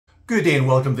Good day and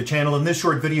welcome to the channel. In this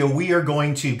short video, we are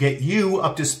going to get you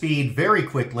up to speed very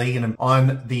quickly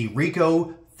on the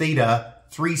Ricoh Theta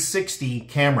 360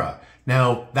 camera.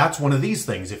 Now, that's one of these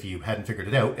things if you hadn't figured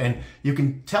it out, and you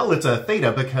can tell it's a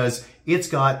Theta because it's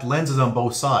got lenses on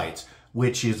both sides,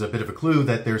 which is a bit of a clue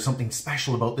that there's something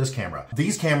special about this camera.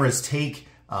 These cameras take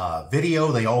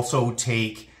video, they also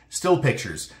take still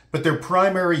pictures, but their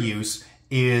primary use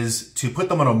is to put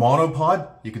them on a monopod.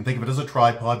 You can think of it as a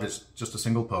tripod, it's just a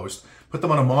single post. Put them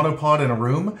on a monopod in a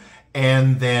room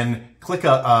and then click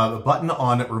a button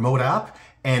on Remote App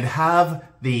and have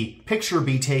the picture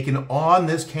be taken on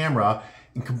this camera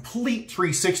in complete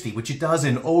 360, which it does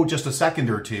in, just a second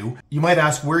or two. You might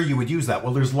ask where you would use that.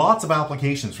 Well, there's lots of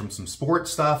applications from some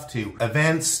sports stuff to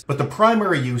events, but the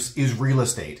primary use is real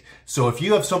estate. So if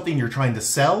you have something you're trying to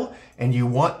sell and you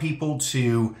want people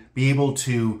to be able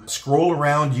to scroll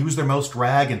around, use their mouse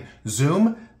drag and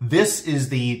zoom, this is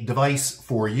the device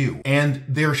for you. And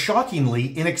they're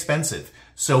shockingly inexpensive.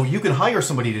 So you can hire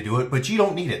somebody to do it, but you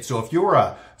don't need it. So if you're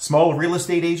a small real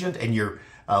estate agent and you're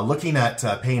looking at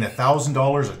paying $1,000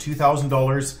 or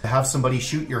 $2,000 to have somebody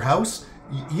shoot your house,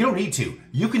 you don't need to.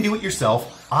 You can do it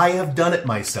yourself. I have done it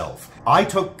myself. I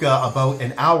took about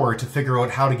an hour to figure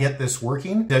out how to get this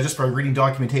working. Just by reading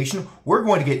documentation, we're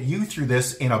going to get you through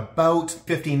this in about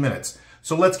 15 minutes.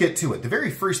 So let's get to it. The very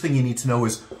first thing you need to know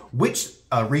is which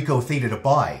Ricoh Theta to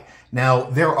buy. Now,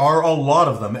 there are a lot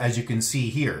of them, as you can see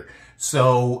here.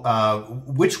 So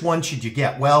which one should you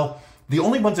get? Well, the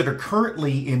only ones that are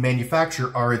currently in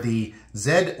manufacture are the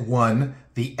Z1,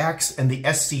 the X, and the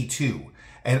SC2.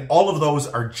 And all of those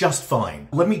are just fine.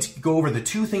 Let me go over the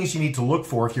two things you need to look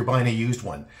for if you're buying a used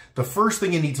one. The first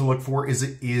thing you need to look for is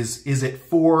it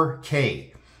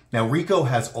 4K? Now, Ricoh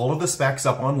has all of the specs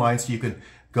up online, so you can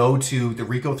go to the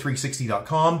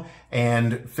Ricoh360.com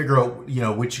and figure out,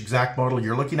 which exact model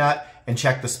you're looking at and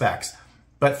check the specs.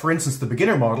 But for instance, the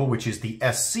beginner model, which is the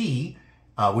SC,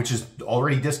 which is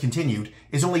already discontinued,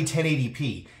 is only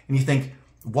 1080p. And you think,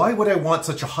 why would I want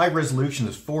such a high resolution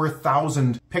as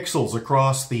 4,000 pixels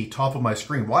across the top of my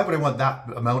screen? Why would I want that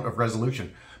amount of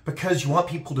resolution? Because you want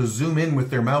people to zoom in with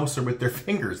their mouse or with their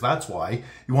fingers. That's why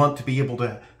you want to be able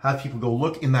to have people go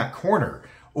look in that corner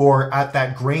or at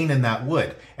that grain in that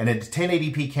wood. And a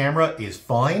 1080p camera is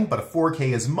fine, but a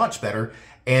 4K is much better.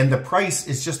 And the price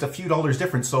is just a few dollars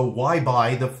different. So why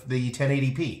buy the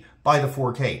 1080p? Buy the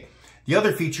 4K. The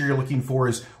other feature you're looking for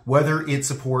is whether it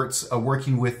supports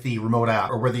working with the remote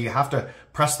app or whether you have to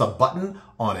press the button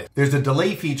on it. There's a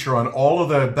delay feature on all of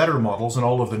the better models and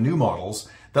all of the new models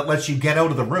that lets you get out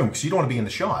of the room because you don't want to be in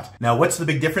the shot. Now, what's the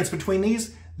big difference between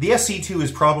these? The SC2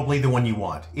 is probably the one you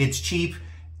want. It's cheap.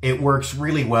 It works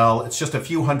really well. It's just a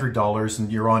few $100s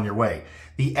and you're on your way.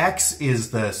 The X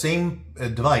is the same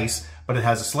device, but it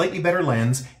has a slightly better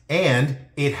lens and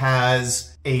it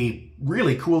has a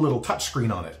really cool little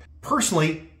touchscreen on it.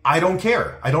 Personally, I don't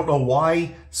care. I don't know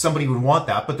why somebody would want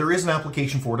that, but there is an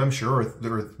application for it, I'm sure, or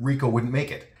Ricoh wouldn't make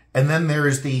it. And then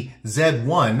there's the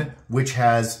Z1, which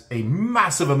has a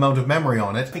massive amount of memory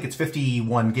on it. I think it's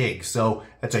 51 gigs, so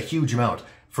that's a huge amount.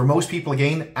 For most people,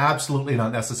 again, absolutely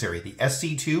not necessary. The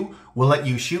SC2 will let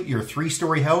you shoot your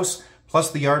 3-story house, plus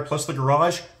the yard, plus the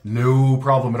garage, no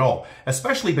problem at all.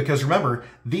 Especially because, remember,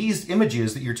 these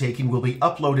images that you're taking will be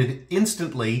uploaded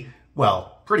instantly,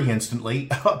 well, pretty instantly,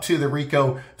 up to the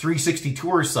Ricoh 360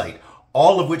 Tours site,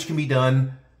 all of which can be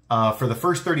done for the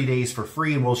first 30 days for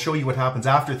free, and we'll show you what happens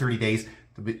after 30 days.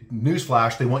 The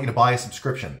newsflash, they want you to buy a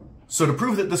subscription. So to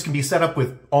prove that this can be set up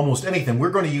with almost anything, we're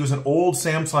going to use an old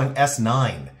Samsung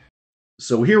S9.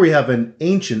 So here we have an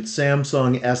ancient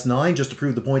Samsung S9, just to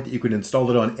prove the point that you can install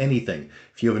it on anything.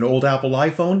 If you have an old Apple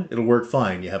iPhone, it'll work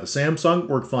fine. You have a Samsung,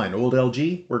 work fine. Old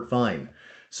LG, work fine.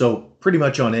 So pretty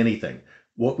much on anything.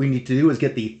 What we need to do is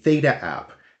get the Theta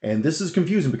app. And this is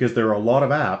confusing because there are a lot of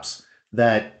apps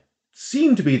that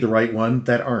seem to be the right one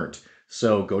that aren't.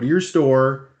 So go to your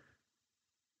store,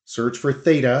 search for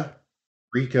Theta,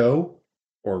 Ricoh,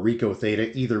 or Ricoh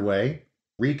Theta, either way.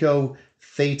 Ricoh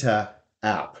Theta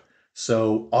app.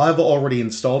 So I've already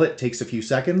installed it. It takes a few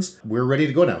seconds. We're ready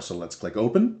to go now. So let's click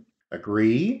open,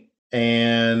 agree,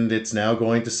 and it's now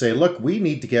going to say, look, we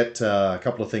need to get a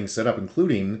couple of things set up,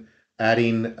 including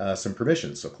adding some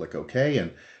permissions. So click OK.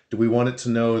 And do we want it to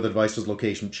know the device's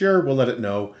location? Sure, we'll let it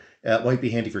know. It might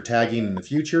be handy for tagging in the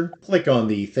future. Click on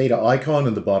the Theta icon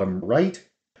in the bottom right.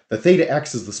 The Theta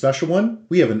X is the special one.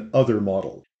 We have an other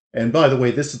model. And by the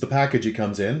way, this is the package it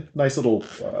comes in. Nice little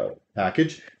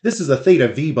package. This is a Theta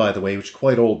V, by the way, which is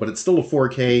quite old, but it's still a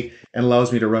 4K and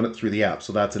allows me to run it through the app,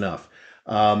 so that's enough.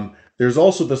 There's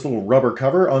also this little rubber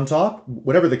cover on top.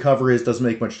 Whatever the cover is doesn't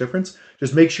make much difference.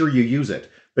 Just make sure you use it.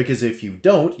 because if you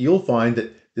don't, you'll find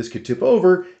that this could tip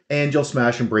over and you'll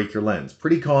smash and break your lens.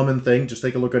 Pretty common thing. Just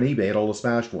take a look on eBay at all the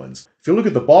smashed ones. If you look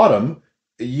at the bottom,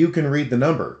 you can read the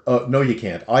number. No, you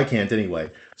can't. I can't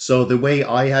anyway. So the way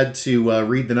I had to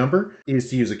read the number is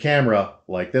to use a camera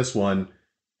like this one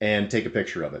and take a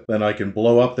picture of it. Then I can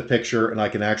blow up the picture and I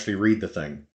can actually read the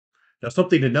thing. Now,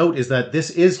 something to note is that this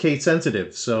is case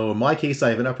sensitive. So in my case, I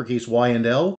have an uppercase Y and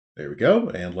L. There we go.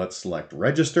 And let's select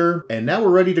register. And now we're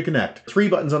ready to connect. 3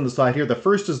 buttons on the side here. The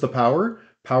first is the power.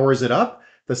 Powers it up.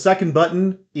 The second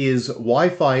button is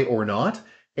Wi-Fi or not.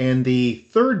 And the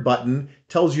third button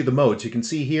tells you the modes. You can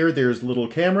see here, there's a little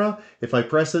camera. If I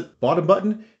press it, bottom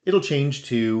button, it'll change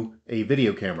to a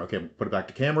video camera. Okay, put it back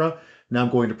to camera. Now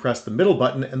I'm going to press the middle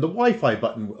button and the Wi-Fi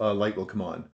button light will come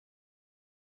on.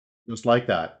 Just like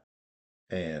that.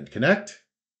 And connect.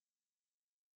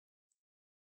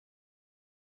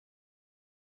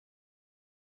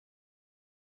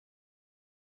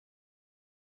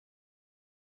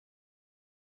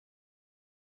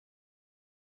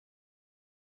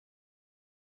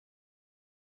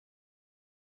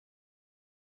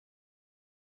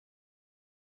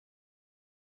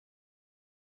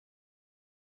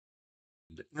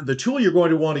 And the tool you're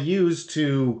going to want to use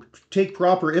to take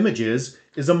proper images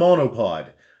is a monopod.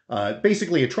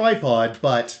 Basically a tripod,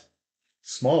 but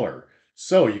smaller.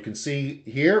 So you can see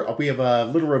here, we have a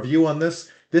little review on this.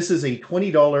 This is a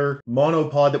 $20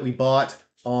 monopod that we bought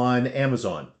on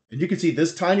Amazon. And you can see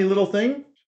this tiny little thing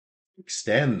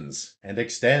extends and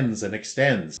extends and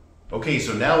extends. Okay,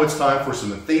 so now it's time for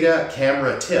some Theta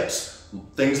camera tips.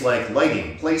 Things like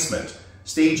lighting, placement,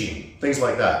 staging, things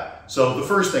like that. So the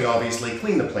first thing, obviously,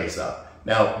 clean the place up.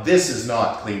 Now, this is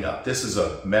not cleaned up. This is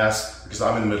a mess because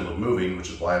I'm in the middle of moving, which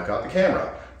is why I've got the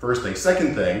camera. First thing.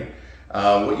 Second thing,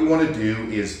 what you want to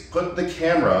do is put the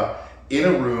camera in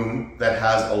a room that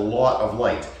has a lot of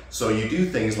light. So you do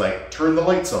things like turn the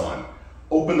lights on,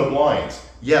 open the blinds.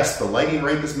 Yes, the lighting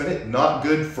right this minute, not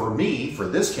good for me, for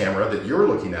this camera that you're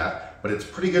looking at, but it's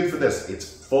pretty good for this.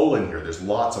 It's full in here. There's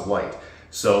lots of light.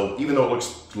 So even though it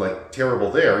looks like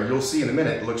terrible there, you'll see in a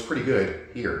minute, it looks pretty good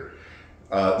here.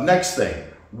 Next thing,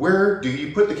 where do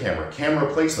you put the camera?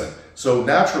 Camera placement. So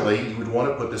naturally, you would want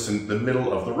to put this in the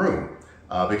middle of the room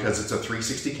because it's a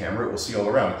 360 camera. It will see all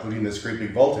around, including this great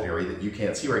big vaulted area that you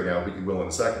can't see right now, but you will in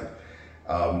a second.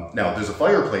 Now, there's a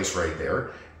fireplace right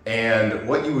there. And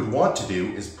what you would want to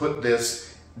do is put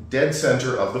this dead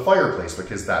center of the fireplace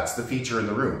because that's the feature in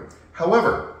the room.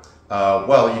 However,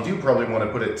 while you do probably want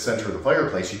to put it center of the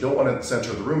fireplace, you don't want it in the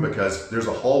center of the room because there's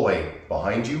a hallway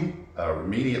behind you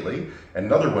immediately, and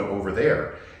another one over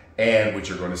there, and which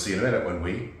you're going to see in a minute when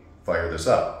we fire this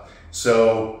up.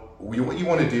 So what you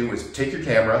want to do is take your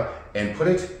camera and put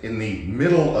it in the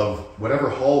middle of whatever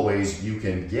hallways you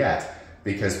can get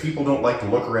because people don't like to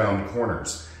look around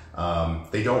corners.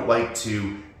 They don't like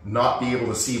to not be able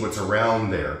to see what's around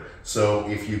there. So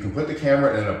if you can put the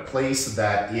camera in a place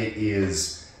that it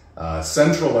is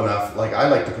central enough, like I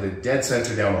like to put it dead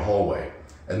center down the hallway,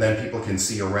 and then people can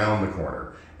see around the corner.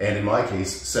 And in my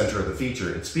case, center of the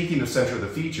feature. And speaking of center of the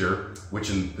feature, which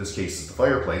in this case is the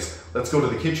fireplace, let's go to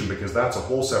the kitchen because that's a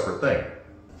whole separate thing.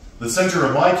 The center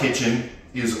of my kitchen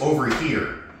is over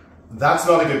here. That's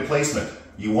not a good placement.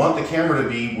 You want the camera to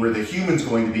be where the human's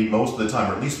going to be most of the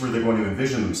time, or at least where they're going to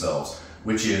envision themselves,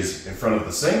 which is in front of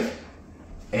the sink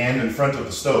and in front of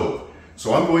the stove.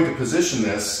 So I'm going to position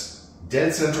this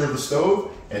dead center of the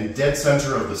stove and dead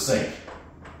center of the sink.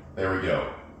 There we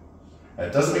go. And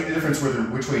it doesn't make a difference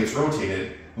which way it's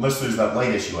rotated, unless there's that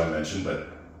light issue I mentioned, but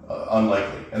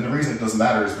unlikely. And the reason it doesn't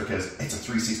matter is because it's a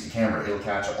 360 camera. It'll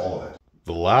catch all of it.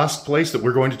 The last place that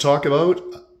we're going to talk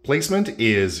about placement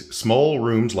is small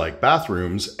rooms like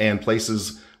bathrooms and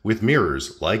places with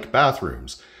mirrors like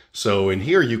bathrooms. So in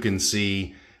here you can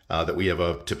see that we have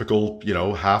a typical,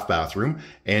 half bathroom,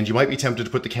 and you might be tempted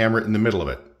to put the camera in the middle of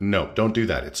it. No, don't do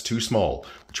that. It's too small.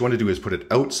 What you want to do is put it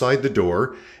outside the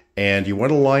door, and you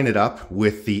want to line it up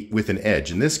with an edge.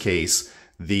 In this case,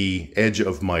 the edge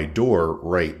of my door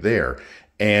right there.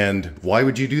 And why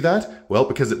would you do that? Well,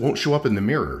 because it won't show up in the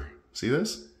mirror. See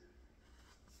this?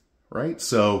 Right?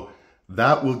 So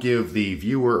that will give the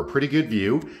viewer a pretty good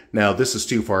view. Now, this is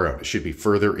too far out. It should be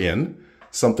further in,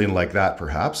 something like that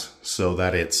perhaps, so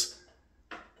that it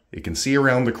can see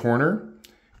around the corner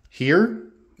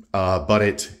here, but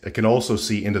it can also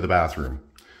see into the bathroom.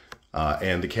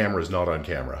 And the camera is not on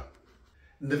camera.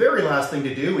 The very last thing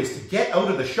to do is to get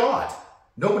out of the shot.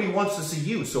 Nobody wants to see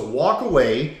you, so walk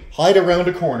away, hide around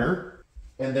a corner,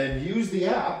 and then use the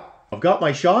app. I've got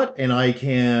my shot, and I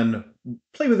can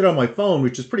play with it on my phone,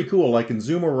 which is pretty cool. I can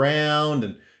zoom around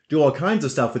and do all kinds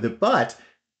of stuff with it, but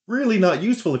really not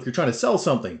useful if you're trying to sell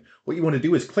something. What you want to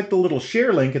do is click the little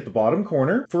share link at the bottom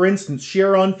corner. For instance,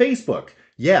 share on Facebook.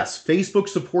 Yes, Facebook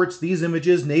supports these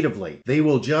images natively. They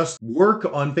will just work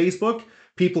on Facebook.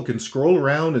 People can scroll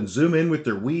around and zoom in with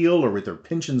their wheel or with their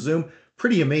pinch and zoom.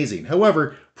 Pretty amazing.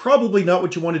 However, probably not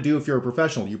what you want to do if you're a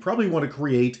professional. You probably want to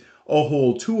create a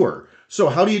whole tour. So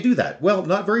how do you do that? Well,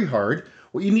 not very hard.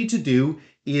 What you need to do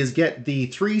is get the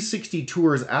 360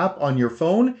 Tours app on your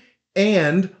phone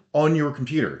and on your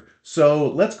computer. So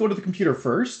let's go to the computer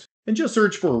first and just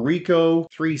search for Ricoh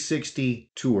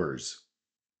 360 Tours.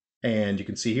 And you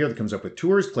can see here that comes up with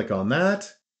tours. Click on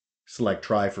that, select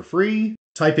try for free,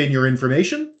 type in your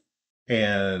information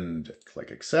and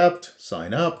click accept,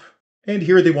 sign up. And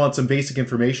here they want some basic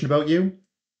information about you.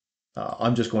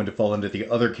 I'm just going to fall into the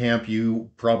other camp.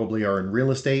 You probably are in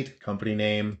real estate, company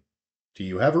name. Do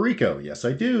you have a Ricoh? Yes,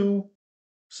 I do.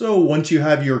 So once you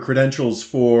have your credentials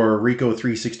for Ricoh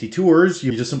 360 Tours,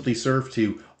 you just simply surf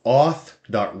to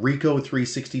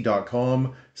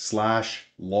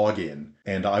auth.ricoh360.com/login.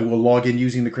 And I will log in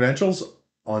using the credentials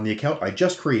on the account I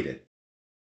just created.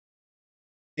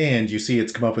 And you see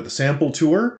it's come up with a sample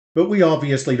tour, but we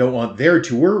obviously don't want their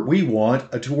tour. We want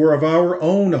a tour of our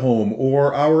own home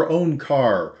or our own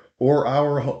car or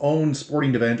our own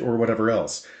sporting event or whatever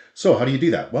else. So how do you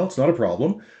do that? Well, it's not a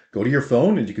problem. Go to your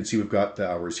phone and you can see we've got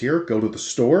the hours here. Go to the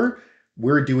store.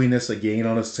 We're doing this again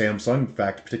on a Samsung, in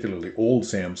fact, particularly old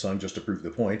Samsung, just to prove the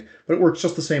point. But it works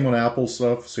just the same on Apple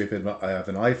stuff. So if I have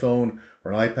an iPhone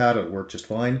or an iPad, it'll work just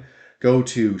fine. Go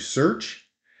to search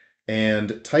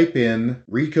and type in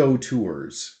Ricoh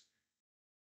Tours.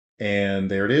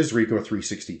 And there it is, Ricoh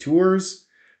 360 Tours.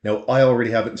 Now, I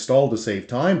already have it installed to save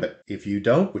time, but if you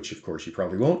don't, which of course you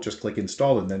probably won't, just click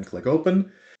install and then click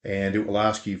open. And it will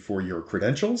ask you for your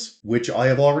credentials, which I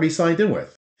have already signed in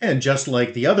with. And just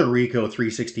like the other Ricoh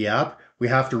 360 app, we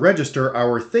have to register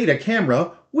our Theta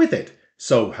camera with it.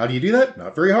 So how do you do that?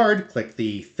 Not very hard. Click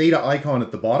the Theta icon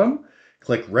at the bottom,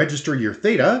 click register your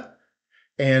Theta,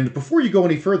 and before you go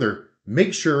any further,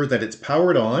 make sure that it's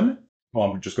powered on.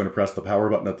 I'm just going to press the power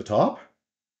button at the top,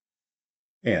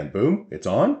 and boom, it's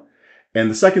on.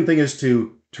 And the second thing is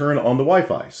to turn on the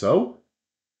Wi-Fi. So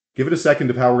give it a second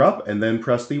to power up and then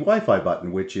press the Wi-Fi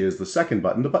button, which is the second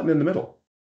button, the button in the middle.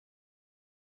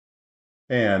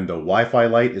 And the Wi-Fi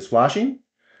light is flashing.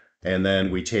 And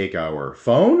then we take our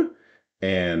phone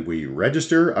and we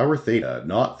register our Theta,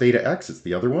 not Theta X, it's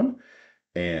the other one.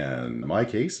 And in my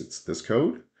case, it's this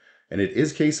code. And it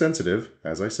is case sensitive,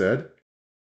 as I said.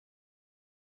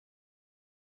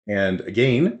 And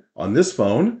again, on this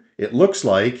phone, it looks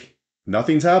like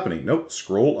nothing's happening. Nope,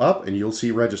 scroll up and you'll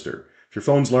see register. If your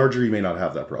phone's larger, you may not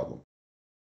have that problem.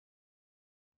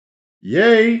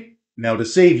 Yay! Now, to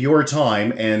save your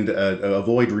time and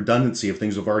avoid redundancy of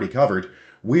things we've already covered,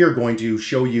 we are going to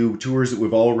show you tours that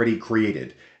we've already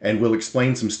created, and we'll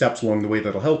explain some steps along the way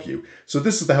that'll help you. So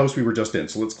this is the house we were just in.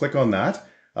 So let's click on that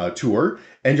tour,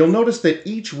 and you'll notice that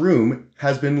each room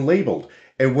has been labeled.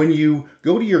 And when you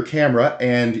go to your camera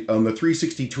and on the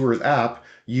 360 Tours app,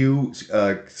 you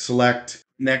select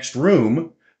next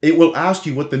room, it will ask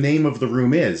you what the name of the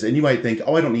room is. And you might think,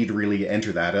 oh, I don't need to really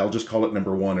enter that. I'll just call it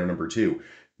number 1 or number 2.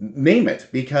 Name it,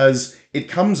 because it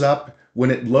comes up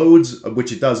when it loads,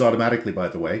 which it does automatically, by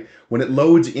the way, when it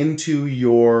loads into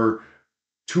your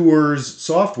tours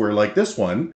software like this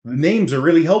one, the names are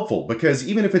really helpful because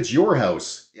even if it's your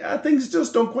house, yeah, things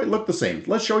just don't quite look the same.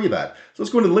 Let's show you that. So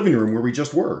let's go into the living room where we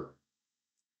just were.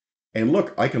 And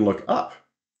look, I can look up.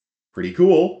 Pretty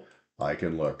cool. I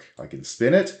can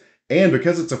spin it. And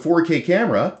because it's a 4K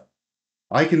camera,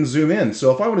 I can zoom in.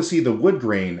 So if I want to see the wood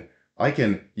grain, I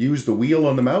can use the wheel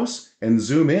on the mouse and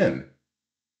zoom in.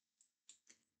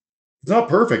 It's not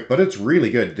perfect, but it's really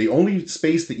good. The only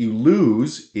space that you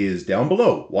lose is down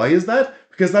below. Why is that?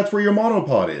 Because that's where your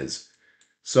monopod is.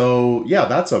 So yeah,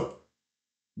 that's a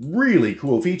really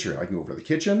cool feature. I can go over to the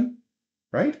kitchen,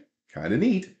 right? Kind of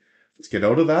neat. Let's get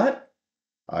out of that.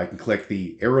 I can click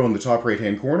the arrow in the top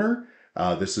right-hand corner.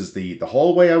 This is the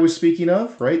hallway I was speaking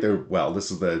of, right? Well,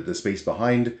 this is the space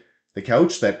behind the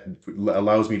couch that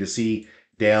allows me to see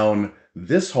down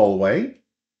this hallway.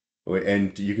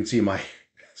 And you can see my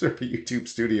sort of YouTube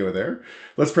studio there.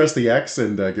 Let's press the X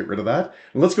and get rid of that.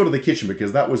 And let's go to the kitchen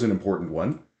because that was an important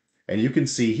one. And you can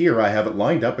see here I have it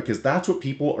lined up because that's what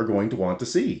people are going to want to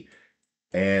see.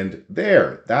 And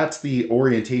there, that's the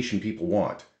orientation people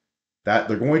want. That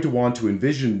they're going to want to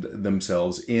envision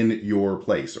themselves in your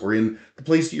place or in the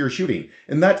place that you're shooting.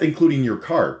 And that's including your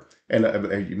car.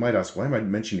 And you might ask, why am I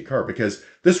mentioning a car? Because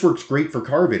this works great for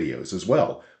car videos as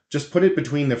well. Just put it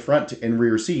between the front and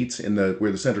rear seats in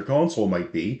where the center console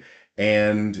might be,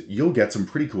 and you'll get some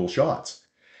pretty cool shots.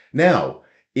 Now,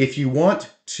 if you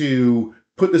want to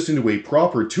put this into a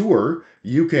proper tour,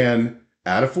 you can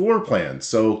add a floor plan.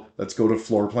 So let's go to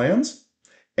floor plans.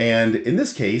 And in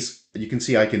this case, you can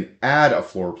see I can add a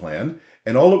floor plan,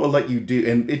 and all it will let you do,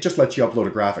 and it just lets you upload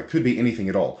a graphic, could be anything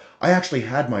at all. I actually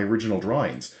had my original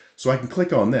drawings. So I can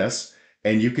click on this,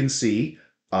 and you can see,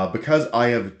 because I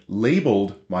have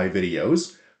labeled my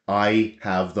videos, I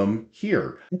have them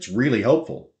here. It's really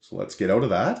helpful. So let's get out of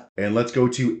that, and let's go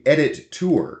to Edit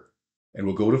Tour. And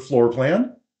we'll go to Floor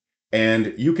Plan,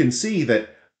 and you can see that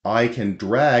I can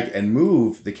drag and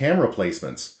move the camera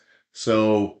placements.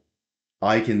 So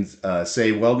I can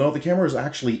say, well, no, the camera is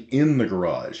actually in the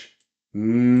garage.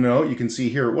 No, you can see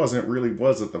here it wasn't. It really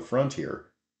was at the front here,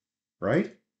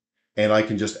 right? And I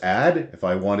can just add, if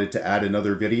I wanted to add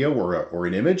another video or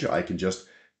an image, I can just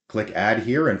click Add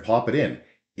here and pop it in.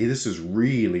 This is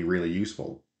really, really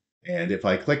useful. And if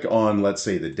I click on, let's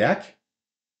say, the deck,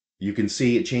 you can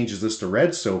see it changes this to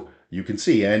red, so you can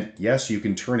see, and yes, you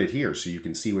can turn it here so you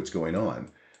can see what's going on.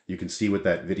 You can see what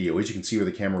that video is. You can see where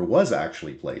the camera was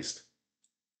actually placed.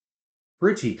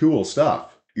 Pretty cool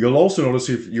stuff. You'll also notice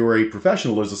if you're a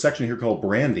professional, there's a section here called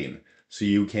branding. So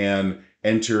you can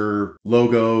enter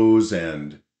logos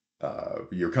and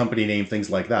your company name, things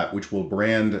like that, which will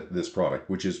brand this product,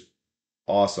 which is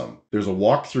awesome. There's a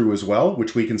walkthrough as well,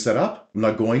 which we can set up. I'm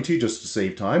not going to, just to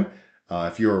save time.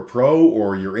 If you're a pro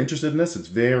or you're interested in this, it's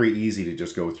very easy to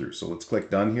just go through. So let's click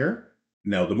done here.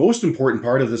 Now, the most important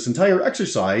part of this entire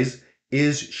exercise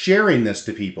is sharing this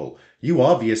to people. You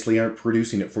obviously aren't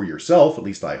producing it for yourself, at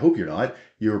least I hope you're not.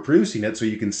 You're producing it so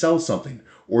you can sell something,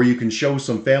 or you can show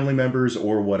some family members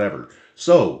or whatever.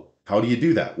 So how do you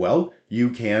do that? Well, you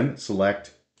can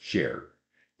select share.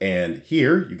 And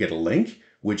here you get a link,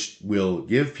 which will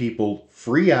give people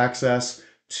free access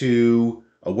to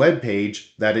a web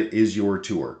page that it is your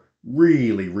tour.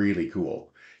 Really, really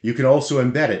cool. You can also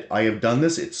embed it. I have done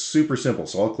this. It's super simple.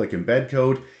 So I'll click embed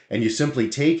code, and you simply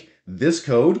take this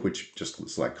code, which just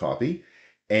select copy,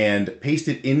 and paste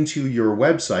it into your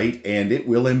website, and it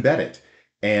will embed it.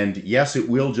 And yes, it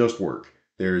will just work.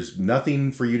 There's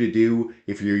nothing for you to do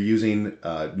if you're using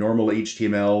normal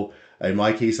HTML. In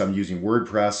my case, I'm using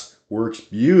WordPress. Works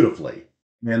beautifully.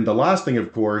 And the last thing,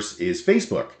 of course, is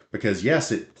Facebook, because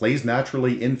yes, it plays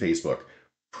naturally in Facebook.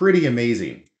 Pretty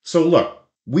amazing. So look,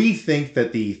 we think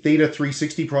that the Theta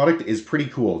 360 product is pretty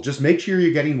cool. Just make sure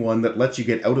you're getting one that lets you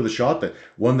get out of the shot,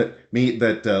 one that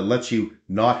lets you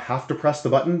not have to press the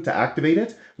button to activate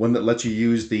it, one that lets you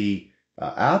use the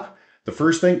app. The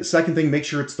first thing. The second thing, make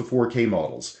sure it's the 4K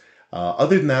models.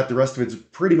 Other than that, the rest of it's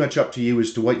pretty much up to you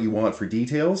as to what you want for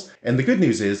details. And the good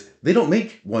news is they don't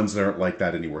make ones that aren't like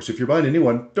that anymore. So if you're buying a new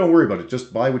one, don't worry about it.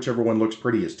 Just buy whichever one looks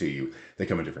prettiest to you. They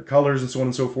come in different colors and so on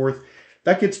and so forth.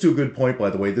 That gets to a good point,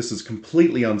 by the way. This is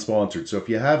completely unsponsored. So if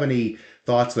you have any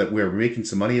thoughts that we're making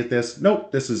some money at this,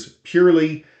 nope, this is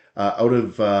purely out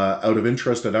of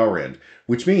interest at our end.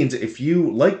 Which means if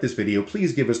you like this video,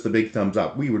 please give us the big thumbs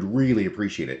up. We would really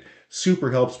appreciate it.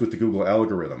 Super helps with the Google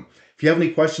algorithm. If you have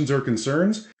any questions or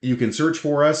concerns, you can search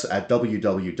for us at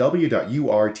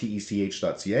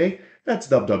www.urtech.ca. That's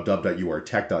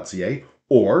www.urtech.ca.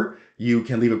 Or you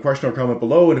can leave a question or comment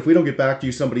below, and if we don't get back to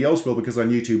you, somebody else will, because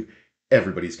on YouTube,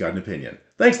 everybody's got an opinion.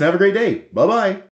 Thanks and have a great day. Bye-bye.